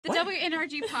The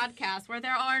WNRG podcast, where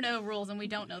there are no rules and we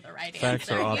don't know the right Facts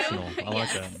answer. are optional. I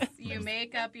like that. You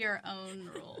make up your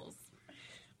own rules.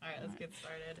 All right, let's get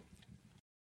started.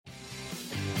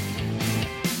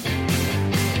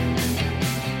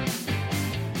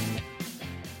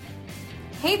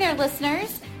 Hey there,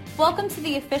 listeners. Welcome to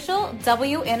the official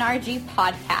WNRG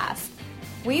podcast.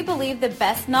 We believe the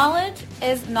best knowledge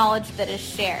is knowledge that is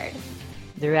shared.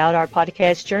 Throughout our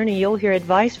podcast journey, you'll hear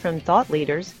advice from thought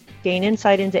leaders, gain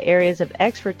insight into areas of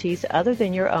expertise other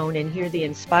than your own, and hear the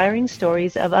inspiring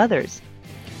stories of others.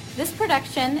 This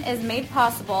production is made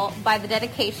possible by the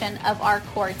dedication of our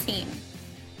core team.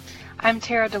 I'm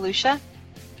Tara DeLucia.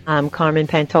 I'm Carmen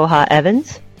Pantoja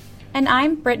Evans. And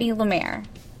I'm Brittany Lemaire.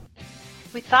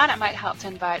 We thought it might help to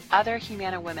invite other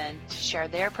Humana women to share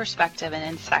their perspective and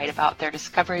insight about their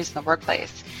discoveries in the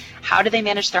workplace. How do they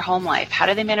manage their home life? How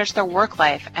do they manage their work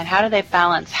life? And how do they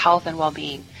balance health and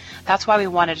well-being? That's why we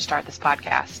wanted to start this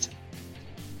podcast.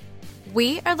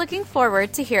 We are looking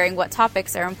forward to hearing what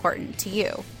topics are important to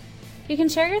you. You can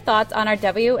share your thoughts on our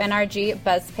WNRG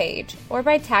Buzz page or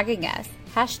by tagging us,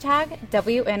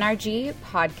 #WNRG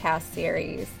Podcast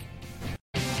Series.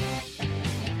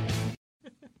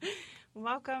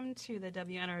 Welcome to the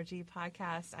WNRG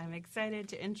podcast. I'm excited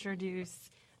to introduce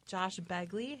Josh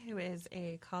Begley, who is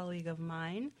a colleague of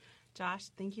mine. Josh,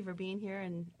 thank you for being here,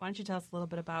 and why don't you tell us a little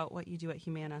bit about what you do at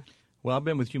Humana? Well, I've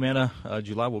been with Humana.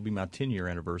 July will be my 10-year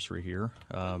anniversary here.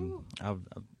 I'm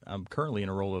currently in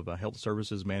a role of a health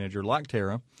services manager like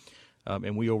Tara,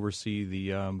 and we oversee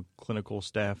the clinical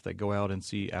staff that go out and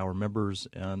see our members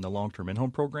in the long-term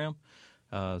in-home program.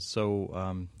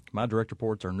 So my direct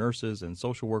reports are nurses and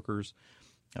social workers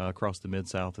across the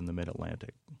Mid-South and the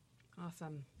Mid-Atlantic.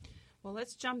 Awesome. Well,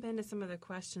 let's jump into some of the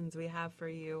questions we have for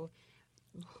you.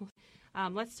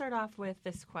 Let's start off with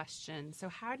this question. So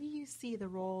how do you see the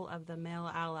role of the male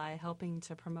ally helping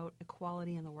to promote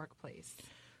equality in the workplace?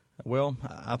 Well,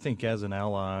 I think as an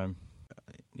ally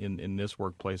in this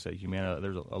workplace at Humana,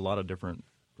 there's a lot of different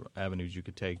avenues you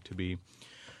could take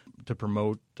to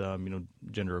promote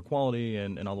gender equality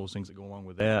and all those things that go along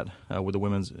with that with the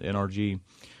women's NRG.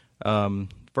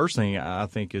 First thing I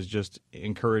think is just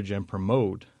encourage and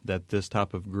promote that this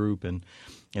type of group and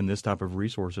this type of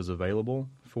resource is available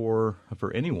for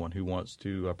anyone who wants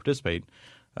to participate.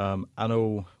 I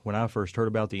know when I first heard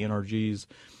about the NRGs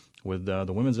with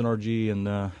the women's NRG and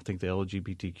I think the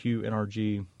LGBTQ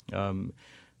NRG,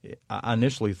 I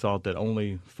initially thought that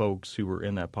only folks who were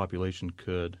in that population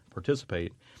could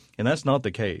participate, and that's not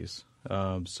the case.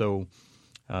 So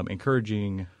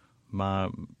encouraging my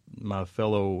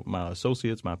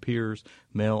associates, my peers,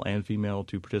 male and female,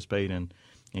 to participate and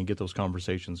get those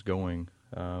conversations going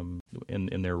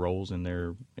in their roles and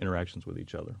their interactions with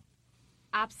each other.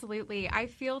 Absolutely. I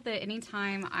feel that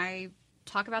anytime I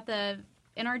talk about the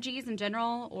NRGs in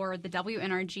general or the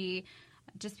WNRG,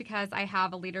 just because I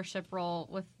have a leadership role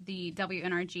with the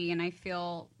WNRG and I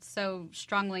feel so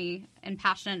strongly and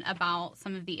passionate about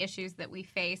some of the issues that we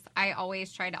face, I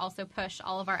always try to also push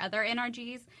all of our other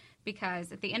NRGs,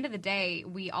 because at the end of the day,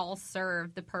 we all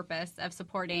serve the purpose of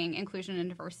supporting inclusion and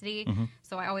diversity. Mm-hmm.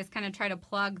 So I always kind of try to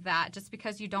plug that just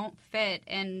because you don't fit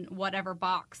in whatever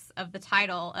box of the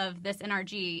title of this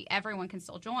NRG, everyone can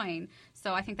still join.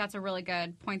 So I think that's a really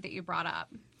good point that you brought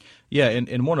up. Yeah,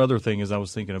 and one other thing is I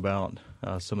was thinking about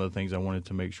some of the things I wanted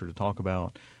to make sure to talk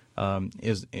about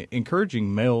is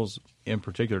encouraging males in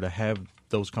particular to have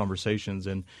those conversations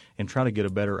and try to get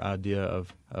a better idea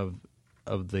of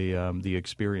the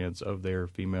experience of their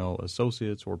female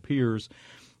associates or peers.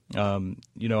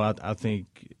 I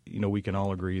think we can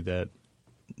all agree that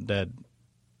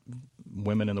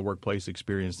women in the workplace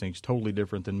experience things totally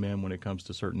different than men when it comes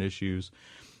to certain issues,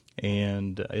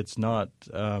 and it's not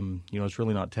it's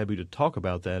really not taboo to talk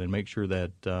about that and make sure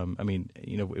that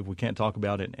if we can't talk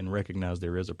about it and recognize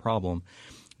there is a problem,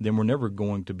 then we're never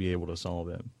going to be able to solve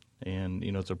it. And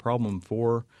it's a problem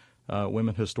for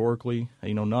women historically,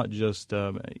 not just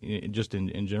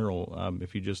in general.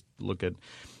 If you just look at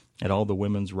all the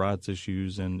women's rights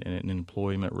issues and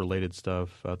employment related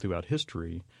stuff throughout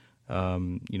history,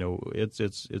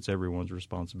 it's everyone's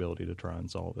responsibility to try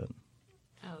and solve it.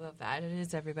 I love that. It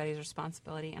is everybody's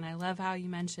responsibility, and I love how you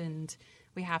mentioned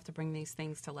we have to bring these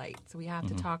things to light. So we have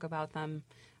to talk about them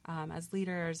as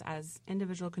leaders, as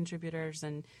individual contributors,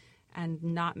 and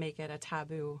not make it a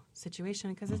taboo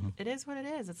situation, because it is what it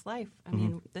is. It's life. I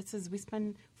mean, we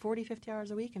spend 40, 50 hours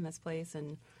a week in this place,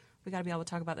 and we got to be able to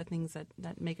talk about the things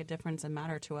that make a difference and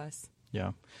matter to us.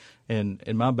 Yeah, and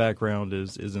my background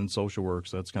is in social work,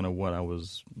 so that's kind of what I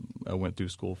went through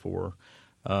school for.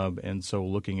 And so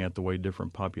looking at the way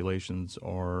different populations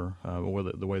are, or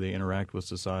the way they interact with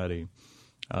society,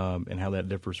 and how that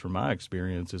differs from my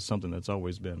experience is something that's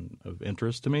always been of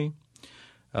interest to me.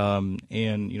 And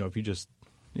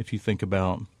if you think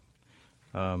about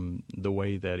the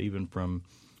way that even from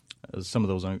some of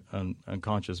those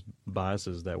unconscious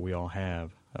biases that we all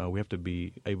have to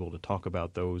be able to talk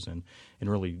about those and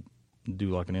really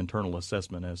do like an internal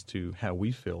assessment as to how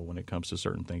we feel when it comes to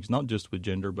certain things, not just with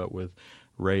gender, but with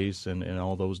race and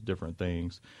all those different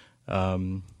things.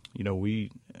 I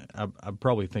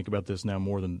probably think about this now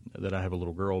more than that I have a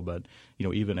little girl, but,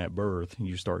 even at birth,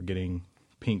 you start getting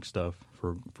pink stuff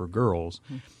for girls,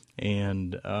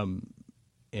 and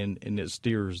it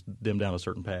steers them down a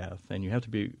certain path, and you have to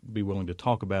be willing to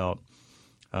talk about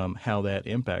how that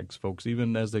impacts folks,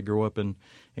 even as they grow up and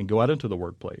go out into the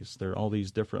workplace. There are all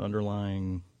these different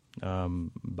underlying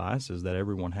biases that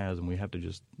everyone has, and we have to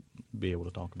just be able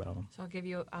to talk about them. So I'll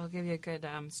give you a good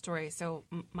story. So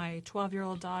my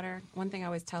 12-year-old daughter, one thing I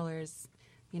always tell her is,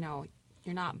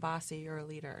 you're not bossy, you're a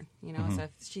leader. So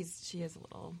she is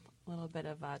a little bit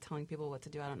of telling people what to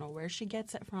do. I don't know where she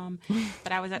gets it from,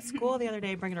 but I was at school the other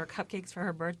day bringing her cupcakes for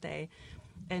her birthday,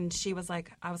 and I was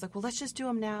like, well, let's just do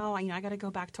them now. I got to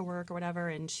go back to work or whatever.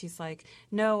 And she's like,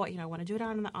 no, I want to do it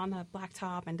on the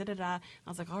blacktop and da-da-da. I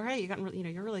was like, all right,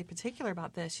 you're really particular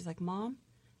about this. She's like, Mom,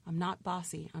 I'm not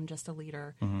bossy. I'm just a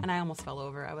leader. And I almost fell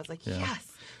over. I was like,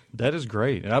 yes. That is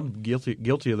great. And I'm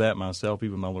guilty of that myself.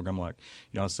 Even my little, I'm like,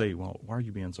 I say, well, why are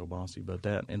you being so bossy? But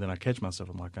and then I catch myself.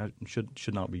 I'm like, I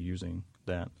should not be using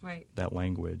that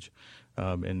language.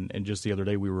 And just the other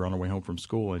day, we were on our way home from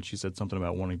school, and she said something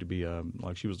about wanting to be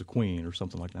like she was the queen or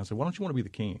something like that. I said, why don't you want to be the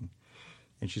king?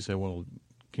 And she said, well,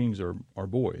 kings are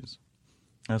boys.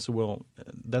 And I said, well,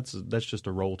 that's just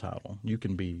a role title. You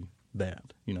can be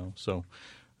that, So,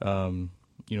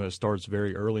 it starts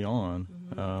very early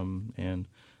on, and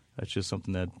that's just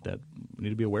something that we need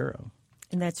to be aware of.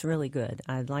 And that's really good.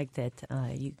 I like that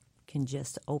you can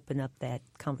just open up that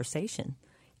conversation,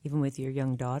 even with your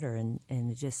young daughter, and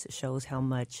it just shows how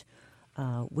much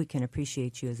we can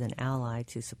appreciate you as an ally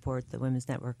to support the Women's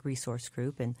Network Resource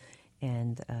Group and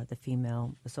the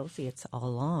female associates all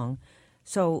along.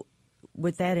 So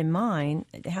with that in mind,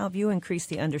 how have you increased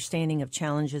the understanding of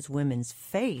challenges women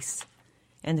face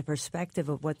and the perspective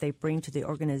of what they bring to the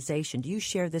organization? Do you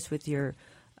share this with your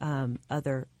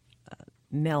other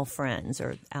male friends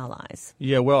or allies?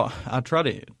 Yeah, well, I try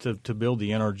to build the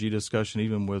NRG discussion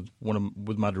even with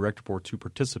my direct report to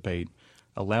participate,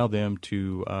 allow them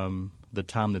to the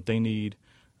time that they need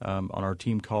on our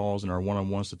team calls and our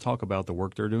one-on-ones to talk about the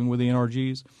work they're doing with the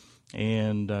NRGs,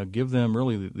 and give them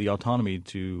really the autonomy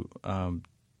to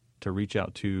reach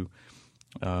out to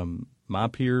my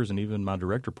peers and even my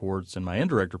direct reports and my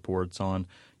indirect reports on,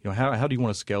 how do you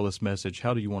want to scale this message?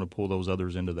 How do you want to pull those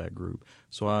others into that group?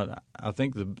 So I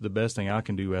think the best thing I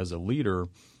can do as a leader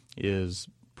is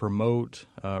promote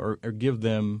or give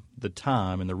them the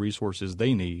time and the resources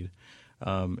they need,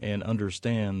 and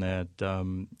understand that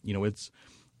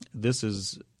this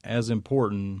is as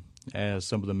important as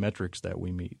some of the metrics that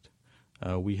we meet.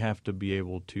 We have to be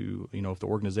able to, if the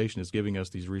organization is giving us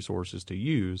these resources to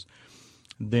use,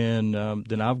 then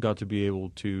I've got to be able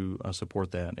to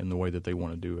support that in the way that they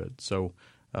want to do it. So,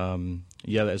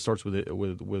 that starts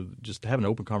with just having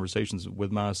open conversations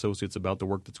with my associates about the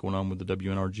work that's going on with the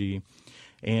WNRG,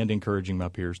 and encouraging my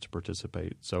peers to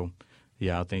participate. So,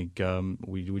 I think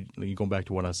we going back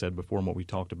to what I said before and what we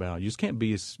talked about. You just can't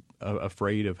be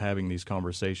afraid of having these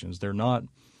conversations. They're not.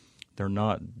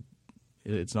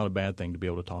 It's not a bad thing to be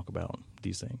able to talk about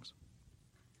these things.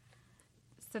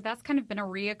 So that's kind of been a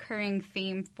reoccurring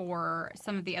theme for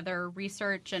some of the other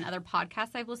research and other podcasts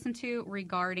I've listened to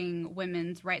regarding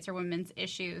women's rights or women's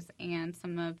issues, and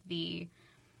some of the,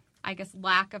 I guess,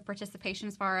 lack of participation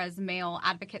as far as male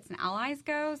advocates and allies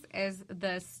goes, is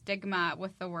the stigma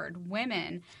with the word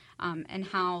women, and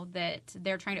how that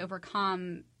they're trying to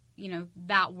overcome,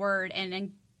 that word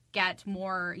and get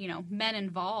more, men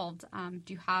involved.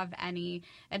 Do you have any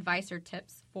advice or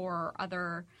tips for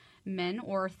other men,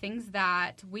 or things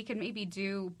that we could maybe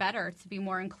do better to be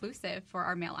more inclusive for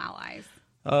our male allies?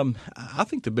 I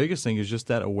think the biggest thing is just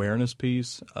that awareness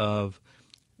piece of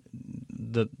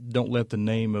don't let the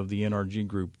name of the NRG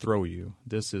group throw you.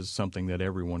 This is something that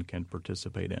everyone can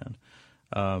participate in.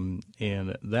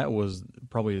 And that was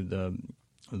probably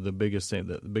the biggest thing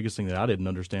that I didn't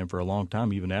understand for a long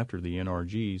time, even after the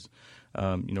NRGs,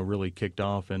 really kicked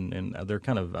off, and they're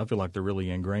kind of, I feel like they're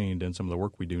really ingrained in some of the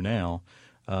work we do now.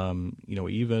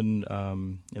 Even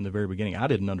in the very beginning, I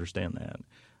didn't understand that.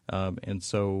 And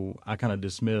so I kind of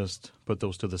put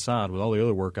those to the side with all the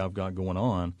other work I've got going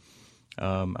on.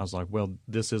 I was like, well,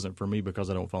 this isn't for me because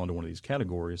I don't fall into one of these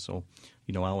categories. So,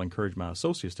 I'll encourage my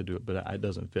associates to do it, but it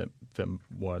doesn't fit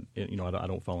what, I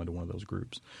don't fall into one of those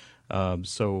groups.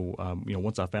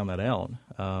 Once I found that out,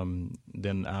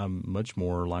 then I'm much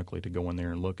more likely to go in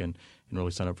there and look and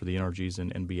really sign up for the NRGs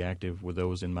and be active with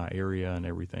those in my area and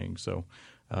everything. So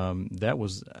that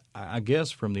was, I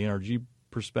guess, from the NRG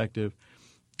perspective,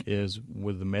 is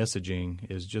with the messaging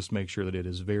is just make sure that it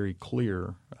is very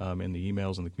clear in the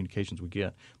emails and the communications we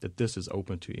get that this is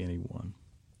open to anyone.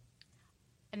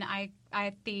 And I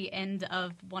at the end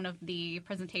of one of the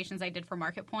presentations I did for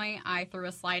Market Point, I threw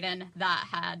a slide in that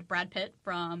had Brad Pitt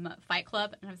from Fight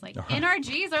Club, and I was like,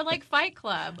 NRGs are like Fight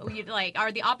Club. We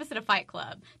are the opposite of Fight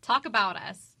Club. Talk about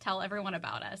us. Tell everyone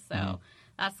about us. So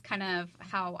that's kind of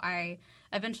how I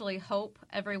eventually hope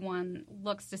everyone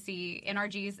looks to see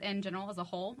NRGs in general as a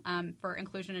whole for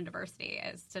inclusion and diversity,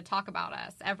 is to talk about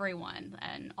us, everyone,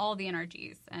 and all the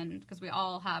NRGs, and because we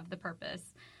all have the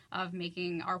purpose of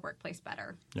making our workplace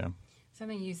better. Yeah.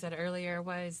 Something you said earlier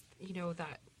was,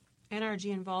 that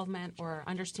NRG involvement or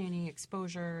understanding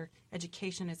exposure,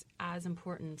 education is as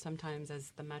important sometimes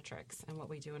as the metrics and what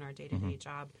we do in our day-to-day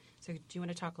job. So do you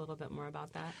want to talk a little bit more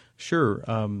about that? Sure.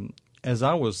 As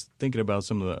I was thinking about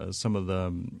some of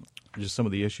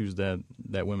the issues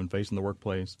that women face in the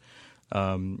workplace,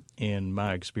 and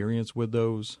my experience with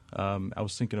those, I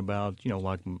was thinking about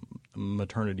like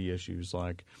maternity issues,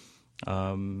 like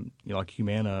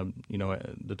Humana.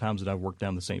 The times that I've worked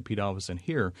down the St. Pete office and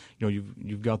here,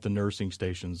 you've got the nursing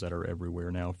stations that are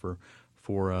everywhere now for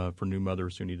new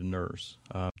mothers who need a nurse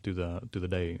through the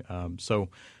day. So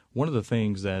one of the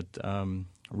things that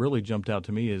really jumped out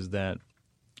to me is that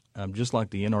just like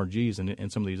the NRGs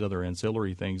and some of these other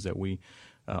ancillary things that we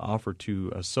offer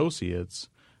to associates,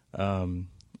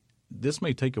 this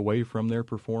may take away from their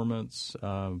performance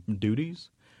duties,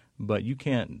 but you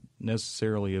can't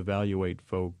necessarily evaluate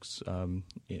folks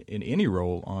in any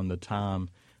role on the time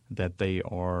that they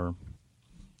are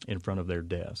in front of their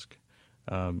desk.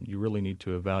 You really need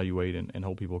to evaluate and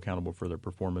hold people accountable for their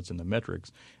performance in the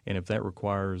metrics. And if that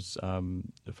requires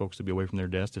folks to be away from their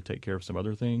desk to take care of some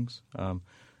other things,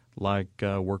 like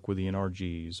work with the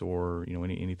NRGs or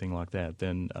anything like that,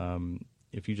 then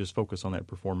if you just focus on that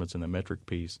performance and the metric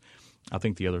piece, I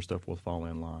think the other stuff will fall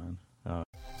in line.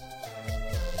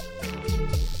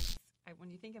 When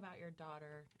you think about your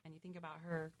daughter and you think about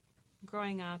her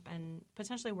growing up and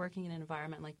potentially working in an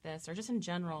environment like this, or just in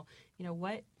general,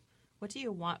 what do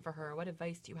you want for her? What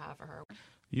advice do you have for her?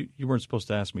 You weren't supposed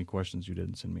to ask me questions you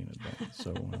didn't send me in advance.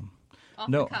 So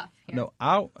Off the cuff here. No,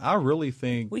 I really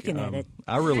think we can edit.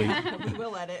 We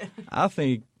will edit. I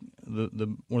think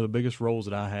the one of the biggest roles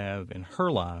that I have in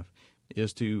her life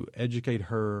is to educate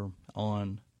her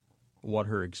on what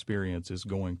her experience is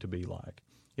going to be like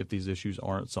if these issues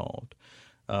aren't solved,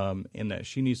 and that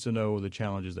she needs to know the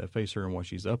challenges that face her and what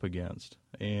she's up against.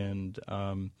 And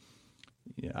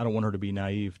I don't want her to be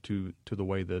naive to the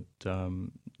way that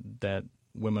that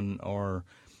women are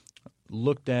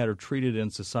looked at or treated in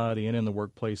society and in the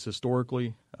workplace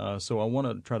historically. So I want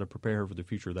to try to prepare her for the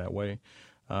future that way,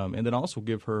 and then also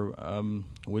give her,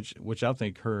 which I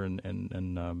think her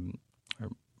and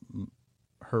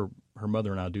her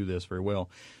mother and I do this very well.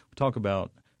 We talk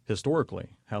about historically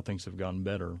how things have gotten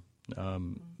better,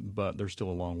 but there's still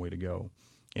a long way to go.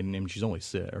 And she's only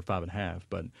 5.5,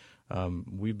 but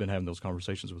we've been having those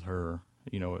conversations with her,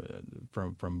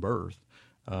 from birth,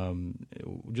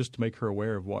 just to make her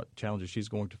aware of what challenges she's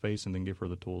going to face, and then give her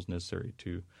the tools necessary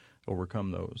to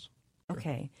overcome those.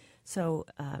 Okay, so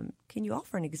can you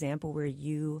offer an example where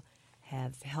you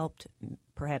have helped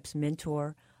perhaps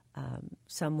mentor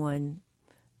someone,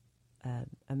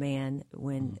 a man,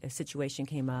 when a situation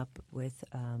came up with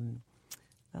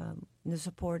the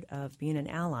support of being an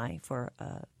ally for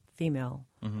a female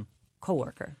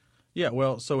coworker? Yeah,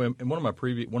 well, so in one of my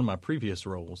previous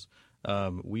roles,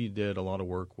 we did a lot of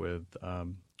work with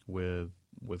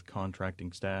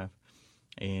contracting staff,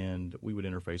 and we would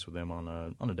interface with them on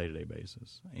a day-to-day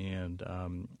basis. And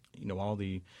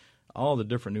all the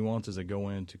different nuances that go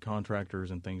into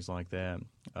contractors and things like that.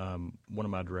 One of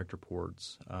my direct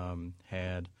reports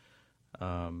had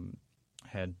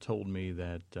told me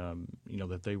that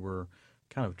that they were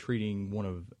kind of treating one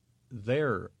of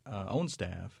their own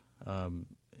staff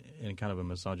in kind of a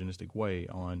misogynistic way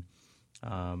on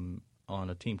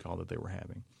a team call that they were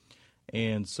having.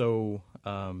 And so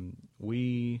I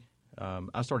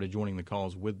started joining the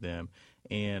calls with them,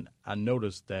 and I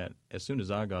noticed that as soon as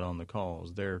I got on the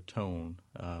calls, their tone,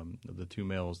 the two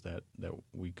males that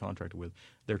we contracted with,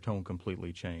 their tone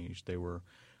completely changed. They were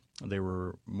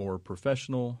more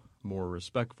professional, more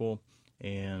respectful,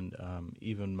 And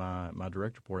even my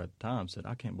direct report at the time said,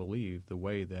 I can't believe the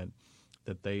way that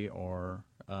they are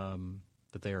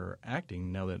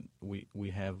acting now that we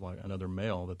have like another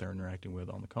male that they're interacting with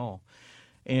on the call.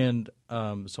 And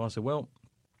so I said, well,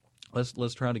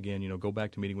 let's try it again. Go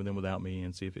back to meeting with them without me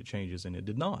and see if it changes. And it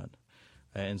did not.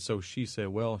 And so she said,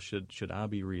 well, should I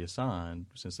be reassigned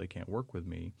since they can't work with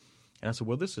me? And I said,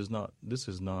 well, this is not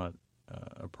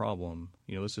a problem.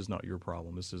 This is not your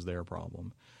problem. This is their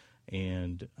problem.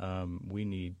 And we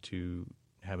need to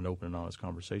have an open and honest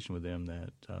conversation with them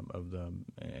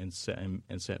and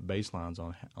set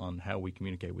baselines on how we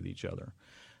communicate with each other.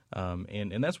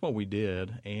 And that's what we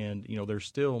did. And there's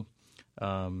still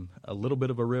a little bit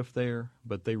of a rift there,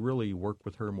 but they really work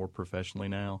with her more professionally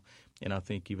now. And I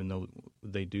think even though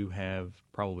they do have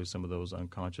probably some of those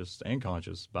unconscious and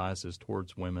conscious biases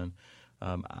towards women,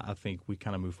 I think we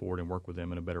kind of move forward and work with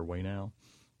them in a better way now.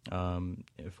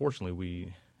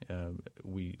 Fortunately,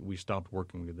 we stopped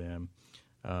working with them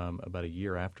about a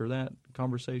year after that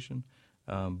conversation.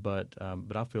 But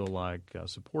I feel like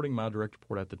supporting my direct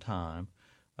report at the time,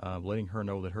 letting her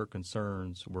know that her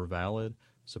concerns were valid,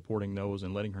 supporting those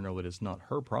and letting her know that it's not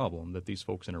her problem that these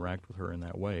folks interact with her in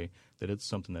that way, that it's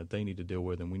something that they need to deal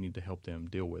with and we need to help them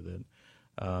deal with it,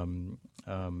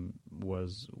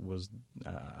 was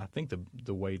I think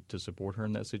the way to support her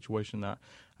in that situation. I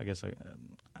guess I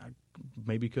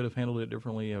maybe could have handled it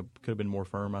differently. I could have been more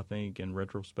firm, I think, in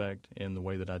retrospect in the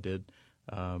way that I did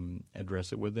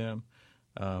address it with them.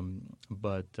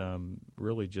 But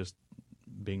really just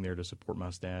being there to support my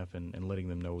staff and letting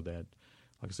them know that,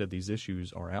 like I said, these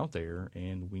issues are out there,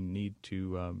 and we need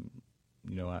to,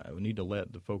 I need to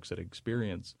let the folks that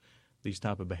experience these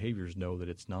type of behaviors know that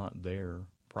it's not their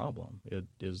problem.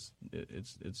 It's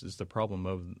the problem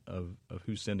of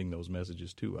who's sending those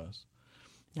messages to us.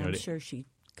 I'm sure she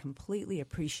completely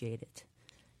appreciated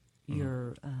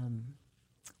your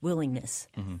willingness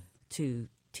to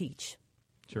teach.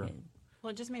 Sure.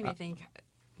 Well, it just made me think,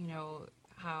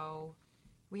 how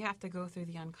we have to go through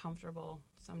the uncomfortable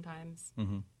sometimes.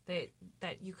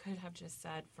 That you could have just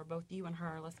said, for both you and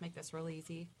her, let's make this real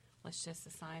easy. Let's just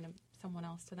assign someone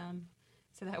else to them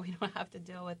so that we don't have to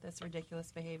deal with this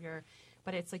ridiculous behavior.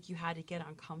 But it's like you had to get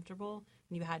uncomfortable,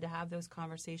 and you had to have those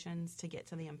conversations to get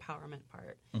to the empowerment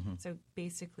part. So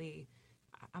basically,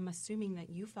 I'm assuming that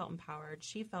you felt empowered,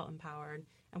 she felt empowered,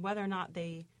 and whether or not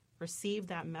they received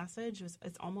that message,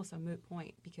 it's almost a moot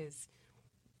point, because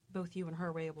both you and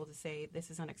her were able to say,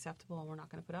 this is unacceptable and we're not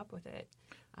going to put up with it.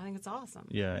 I think it's awesome.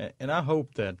 Yeah, and I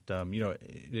hope that,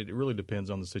 it really depends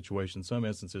on the situation. Some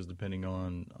instances, depending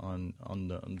on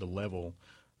the level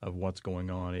of what's going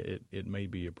on, it may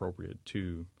be appropriate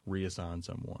to reassign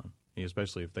someone,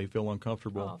 especially if they feel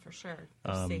uncomfortable. Oh, for sure.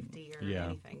 For safety or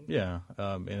anything. Yeah,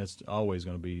 and it's always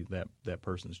going to be that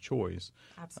person's choice.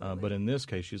 Absolutely. But in this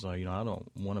case, she's like, I don't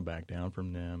want to back down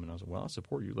from them. And I was like, well, I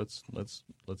support you. Let's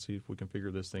see if we can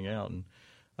figure this thing out.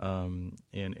 And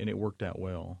it worked out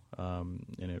well.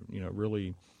 And it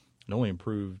really not only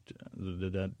improved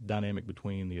the dynamic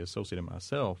between the associate and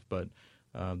myself, but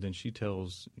then she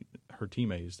tells her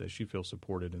teammates that she feels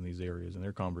supported in these areas in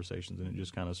their conversations, and it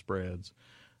just kind of spreads.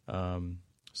 I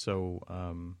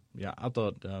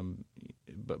thought,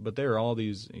 but there are all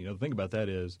these, the thing about that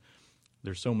is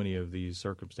there's so many of these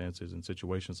circumstances and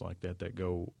situations like that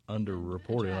go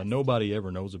underreported and nobody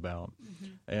ever knows about.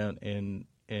 And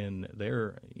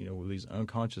there, these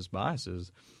unconscious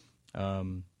biases,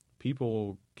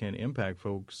 people can impact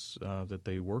folks that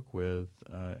they work with,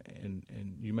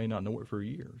 and you may not know it for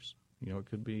years. It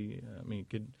could be,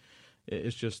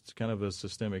 it's just kind of a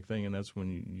systemic thing, and that's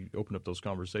when you open up those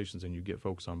conversations and you get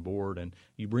folks on board, and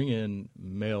you bring in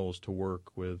males to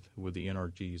work with the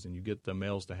NRGs, and you get the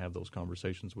males to have those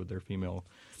conversations with their female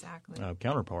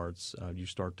counterparts. You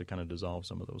start to kind of dissolve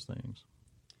some of those things.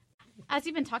 As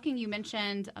you've been talking, you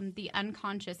mentioned the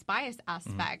unconscious bias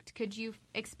aspect. Could you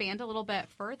expand a little bit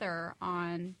further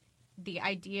on the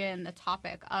idea and the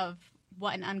topic of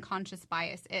what an unconscious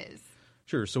bias is?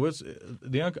 Sure. So it's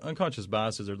the unconscious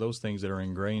biases are those things that are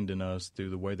ingrained in us through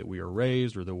the way that we are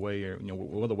raised, or the way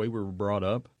the way we were brought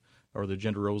up, or the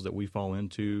gender roles that we fall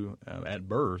into at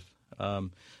birth,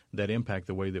 that impact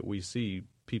the way that we see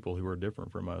people who are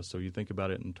different from us. So you think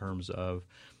about it in terms of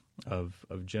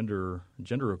gender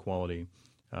equality.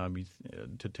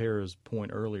 To Tara's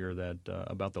point earlier that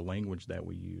about the language that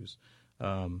we use.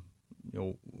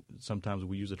 Sometimes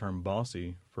we use the term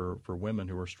bossy for women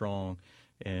who are strong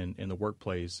in the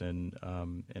workplace and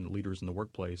leaders in the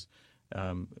workplace.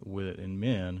 In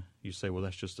men, you say, well,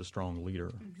 that's just a strong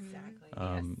leader. Exactly.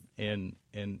 And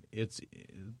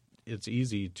it's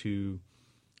easy to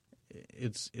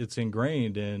it's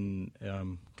ingrained in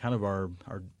kind of our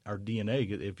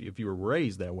DNA. If you were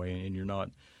raised that way and you're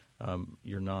not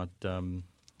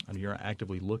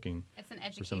actively looking, it's an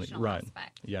for something, educational right?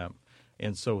 aspect. Yeah.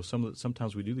 And so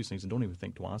sometimes we do these things and don't even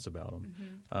think twice about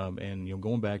them. And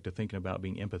going back to thinking about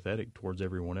being empathetic towards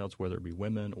everyone else, whether it be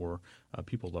women or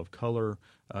people of color,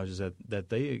 just that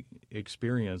they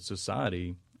experience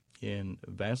society in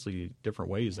vastly different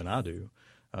ways than I do.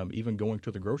 Even going to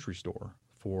the grocery store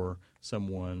for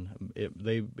someone,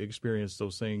 they experience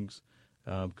those things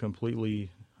completely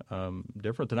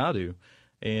different than I do.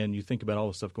 And you think about all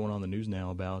the stuff going on in the news now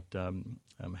about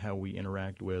how we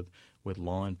interact with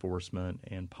law enforcement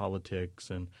and politics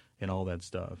and all that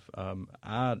stuff.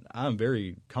 I'm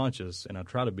very conscious, and I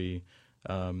try to be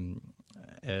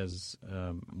as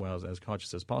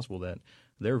conscious as possible, that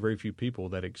there are very few people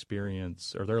that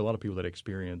experience, or there are a lot of people that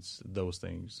experience those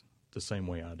things the same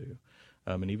way I do.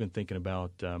 And even thinking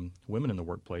about women in the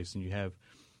workplace, and you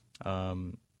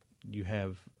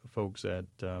have folks that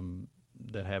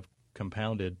have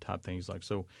compounded type things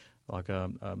like a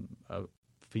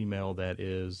female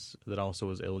that also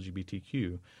is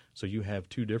LGBTQ. So you have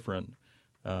two different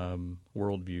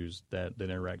worldviews that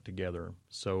interact together.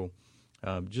 So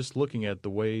just looking at the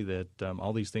way that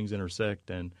all these things intersect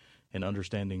and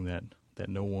understanding that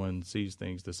no one sees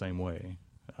things the same way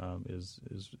is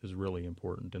really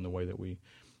important in the way that we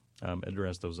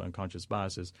address those unconscious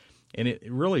biases. And it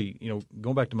really,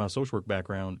 going back to my social work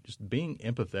background, just being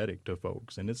empathetic to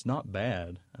folks. And it's not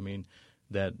bad. I mean,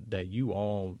 that you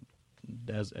all,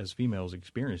 as females,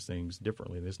 experience things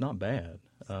differently. It's not bad.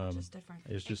 It's just different.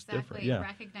 It's just exactly. different. Yeah.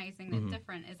 Recognizing that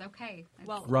different is okay.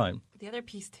 Well, right. The other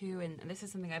piece, too, and this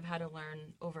is something I've had to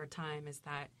learn over time, is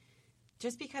that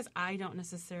just because I don't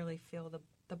necessarily feel the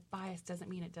bias doesn't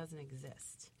mean it doesn't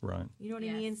exist. Right. You know what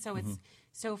I mean? So it's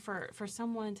for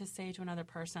someone to say to another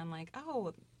person, like,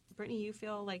 "Oh, Brittany, you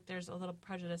feel like there's a little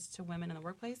prejudice to women in the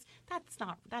workplace?"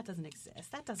 That doesn't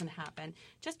exist. That doesn't happen.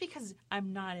 Just because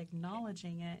I'm not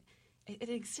acknowledging it, it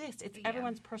exists. It's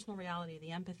everyone's personal reality,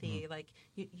 the empathy. Like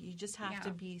you just have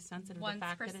to be sensitive to the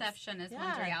fact that perception is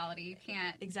one's reality. You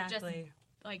can't exactly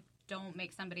just don't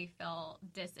make somebody feel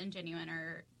disingenuine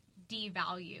or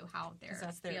devalue how they're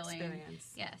their feeling.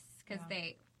 Experience. Yes, because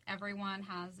everyone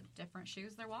has different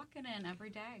shoes they're walking in every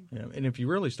day. Yeah, and if you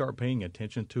really start paying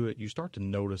attention to it, you start to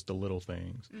notice the little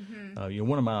things.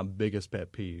 One of my biggest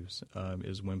pet peeves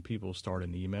is when people start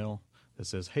an email that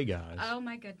says, "Hey guys." Oh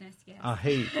my goodness, yes. I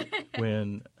hate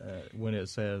when it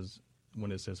says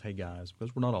 "Hey guys,"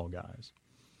 because we're not all guys.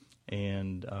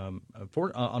 And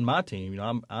on my team,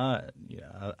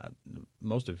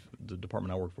 most of the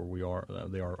department I work for,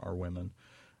 they are women.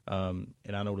 And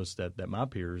I noticed that my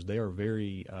peers, they are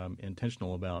very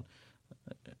intentional about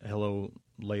hello,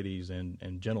 ladies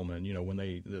and gentlemen. When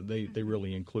they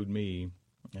really include me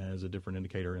as a different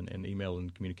indicator in email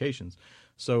and communications.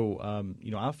 So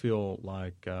I feel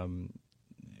like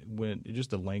when just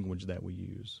the language that we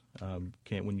use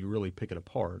when you really pick it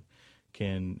apart,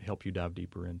 can help you dive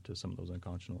deeper into some of those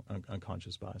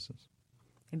unconscious biases.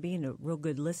 And being a real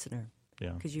good listener.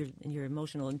 Yeah. Because your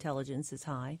emotional intelligence is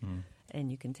high,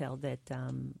 and you can tell that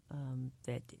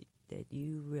that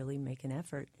you really make an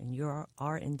effort, and you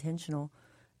are intentional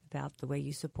about the way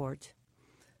you support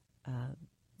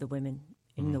the women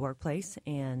in the workplace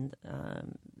and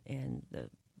the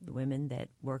women that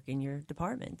work in your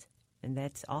department, and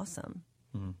that's awesome.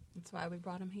 That's why we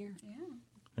brought him here. Yeah.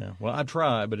 Yeah, well, I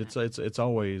try, but it's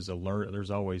always a learn.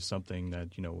 There's always something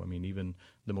that even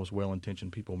the most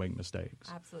well-intentioned people make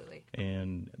mistakes. Absolutely.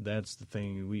 And that's the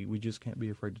thing. We just can't be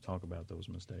afraid to talk about those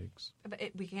mistakes. But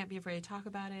we can't be afraid to talk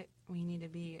about it. We need to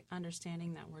be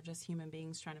understanding that we're just human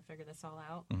beings trying to figure this all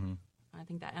out. I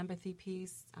think that empathy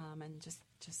piece and just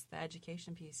the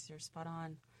education piece, you're spot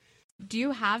on. Do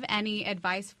you have any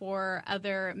advice for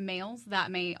other males that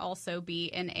may also be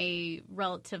in a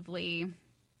relatively,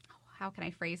 how can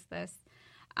I phrase this,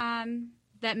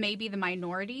 that may be the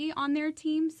minority on their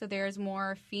team? So there's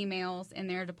more females in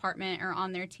their department or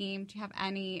on their team. Do you have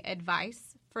any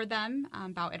advice for them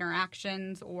about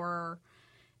interactions or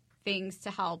things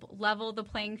to help level the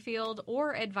playing field,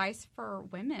 or advice for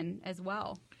women as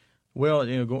well? Well,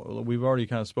 we've already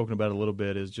kind of spoken about it a little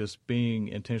bit, is just being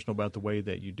intentional about the way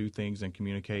that you do things and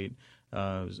communicate.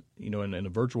 In a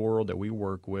virtual world that we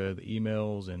work with,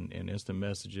 emails and instant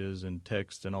messages and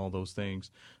text and all those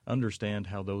things, understand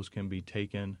how those can be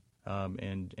taken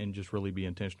and just really be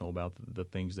intentional about the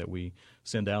things that we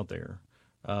send out there.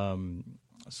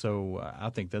 So I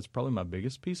think that's probably my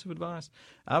biggest piece of advice.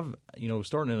 I've,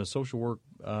 starting in a social work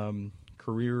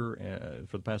career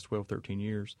for the past 12, 13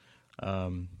 years,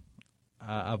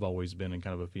 I've always been in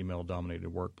kind of a female-dominated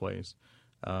workplace,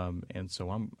 and so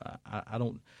I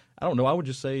don't know. I would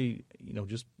just say,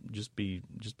 just be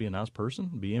a nice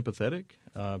person, be empathetic,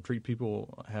 treat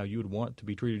people how you would want to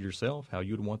be treated yourself, how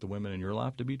you would want the women in your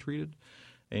life to be treated,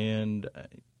 and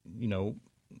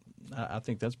I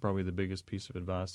think that's probably the biggest piece of advice